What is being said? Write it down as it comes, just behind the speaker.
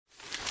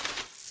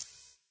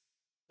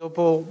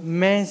Dopo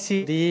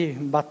mesi di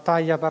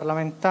battaglia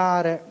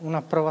parlamentare,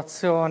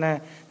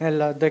 un'approvazione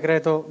nel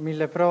decreto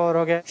mille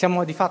proroghe,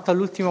 siamo di fatto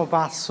all'ultimo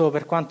passo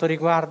per quanto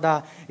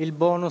riguarda il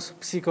bonus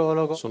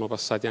psicologo. Sono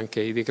passati anche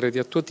i decreti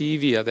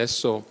attuativi,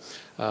 adesso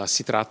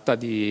si tratta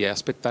di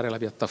aspettare la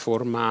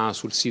piattaforma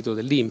sul sito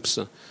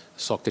dell'INPS.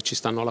 So che ci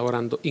stanno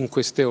lavorando in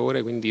queste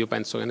ore, quindi io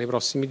penso che nei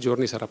prossimi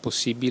giorni sarà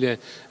possibile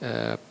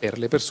per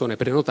le persone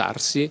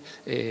prenotarsi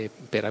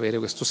per avere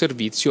questo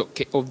servizio,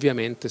 che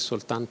ovviamente è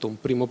soltanto un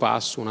primo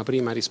passo, una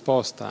prima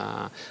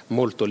risposta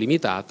molto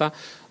limitata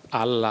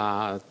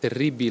alla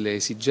terribile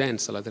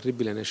esigenza, alla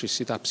terribile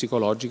necessità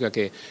psicologica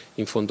che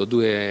in fondo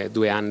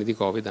due anni di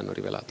Covid hanno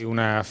rivelato.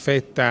 Una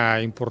fetta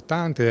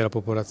importante della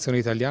popolazione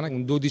italiana,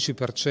 un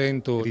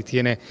 12%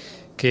 ritiene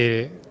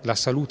che la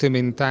salute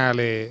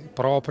mentale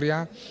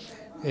propria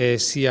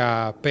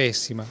sia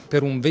pessima.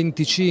 Per un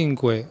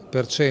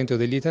 25%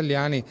 degli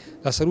italiani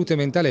la salute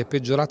mentale è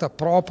peggiorata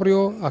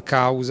proprio a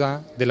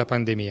causa della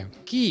pandemia.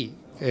 Chi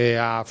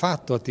ha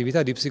fatto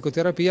attività di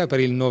psicoterapia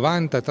per il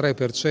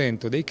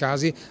 93% dei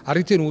casi ha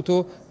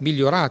ritenuto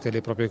migliorate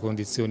le proprie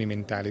condizioni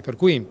mentali, per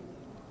cui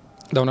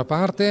da una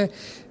parte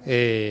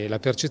la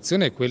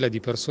percezione è quella di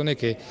persone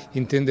che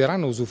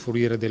intenderanno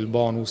usufruire del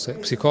bonus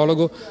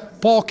psicologo,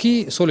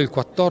 pochi, solo il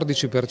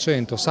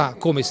 14% sa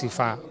come si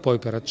fa poi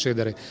per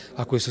accedere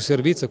a questo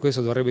servizio, e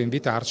questo dovrebbe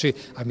invitarci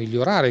a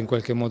migliorare in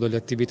qualche modo le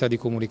attività di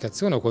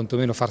comunicazione o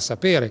quantomeno far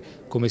sapere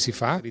come si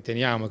fa.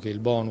 Riteniamo che il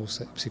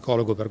bonus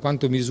psicologo, per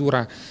quanto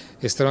misura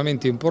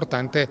estremamente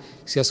importante,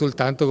 sia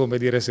soltanto, come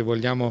dire, se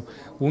vogliamo,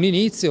 un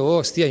inizio,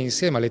 o stia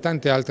insieme alle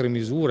tante altre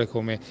misure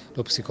come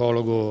lo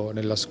psicologo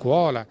nella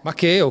scuola, ma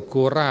che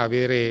occorra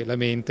avere la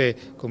mente,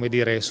 come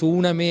dire, su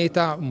una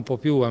meta un po'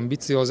 più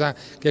ambiziosa,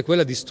 che è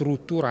quella di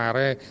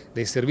strutturare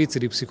dei servizi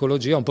di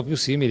psicologia un po' più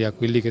simili a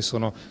quelli che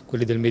sono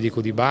quelli del medico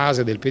di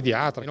base, del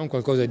pediatra, non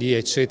qualcosa di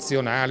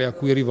eccezionale a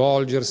cui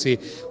rivolgersi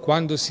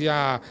quando si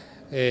ha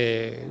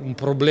un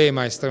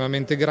problema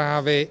estremamente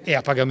grave e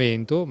a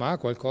pagamento, ma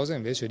qualcosa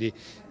invece di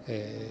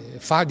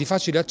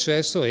facile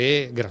accesso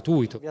e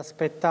gratuito. Vi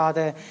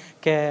aspettate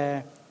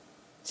che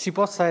ci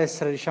possa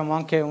essere, diciamo,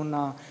 anche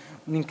un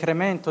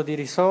incremento di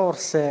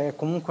risorse e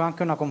comunque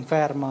anche una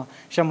conferma,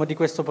 diciamo, di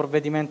questo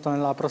provvedimento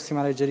nella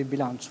prossima legge di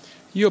bilancio?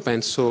 Io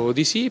penso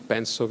di sì,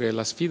 penso che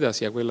la sfida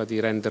sia quella di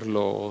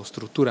renderlo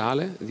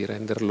strutturale, di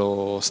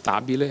renderlo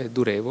stabile e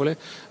durevole.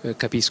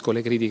 Capisco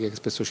le critiche che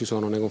spesso ci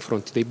sono nei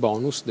confronti dei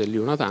bonus, degli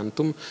una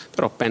tantum,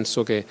 però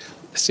penso che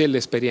se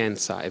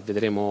l'esperienza, e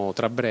vedremo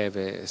tra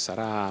breve,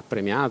 sarà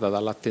premiata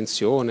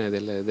dall'attenzione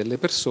delle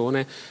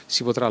persone,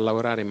 si potrà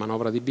lavorare in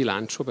manovra di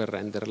bilancio per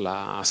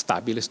renderla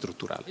stabile e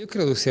strutturale. Io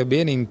credo sia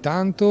bene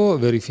intanto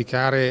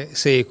verificare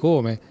se e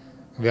come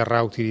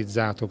verrà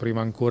utilizzato,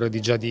 prima ancora di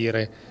già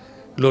dire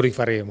lo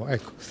rifaremo.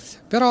 Ecco.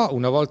 Però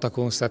una volta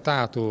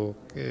constatata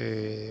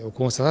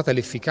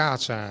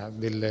l'efficacia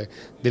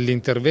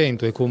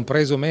dell'intervento e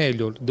compreso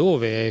meglio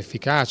dove è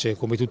efficace,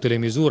 come tutte le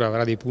misure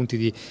avrà dei punti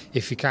di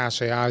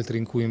efficacia e altri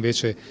in cui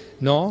invece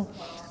no,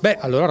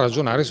 allora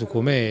ragionare su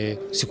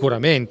come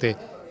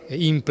sicuramente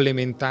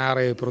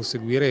implementare e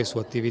proseguire su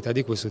attività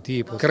di questo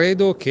tipo.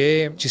 Credo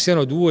che ci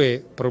siano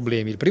due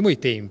problemi. Il primo, i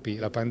tempi.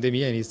 La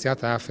pandemia è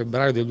iniziata a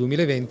febbraio del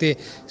 2020,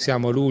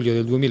 siamo a luglio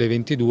del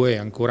 2022 e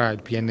ancora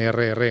il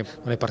PNRR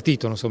non è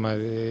partito, insomma,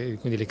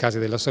 quindi le case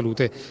della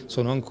salute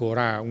sono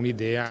ancora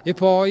un'idea. E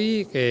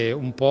poi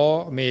un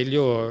po'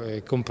 meglio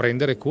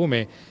comprendere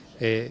come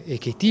e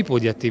che tipo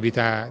di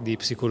attività di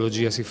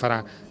psicologia si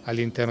farà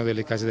all'interno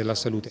delle case della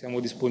salute. Siamo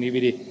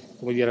disponibili,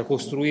 come dire, a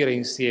costruire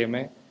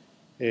insieme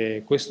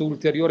questo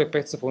ulteriore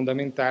pezzo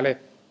fondamentale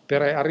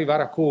per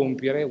arrivare a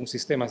compiere un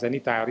sistema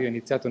sanitario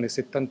iniziato nel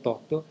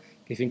 78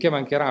 che, finché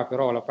mancherà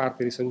però la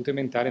parte di salute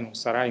mentale, non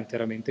sarà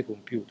interamente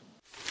compiuto.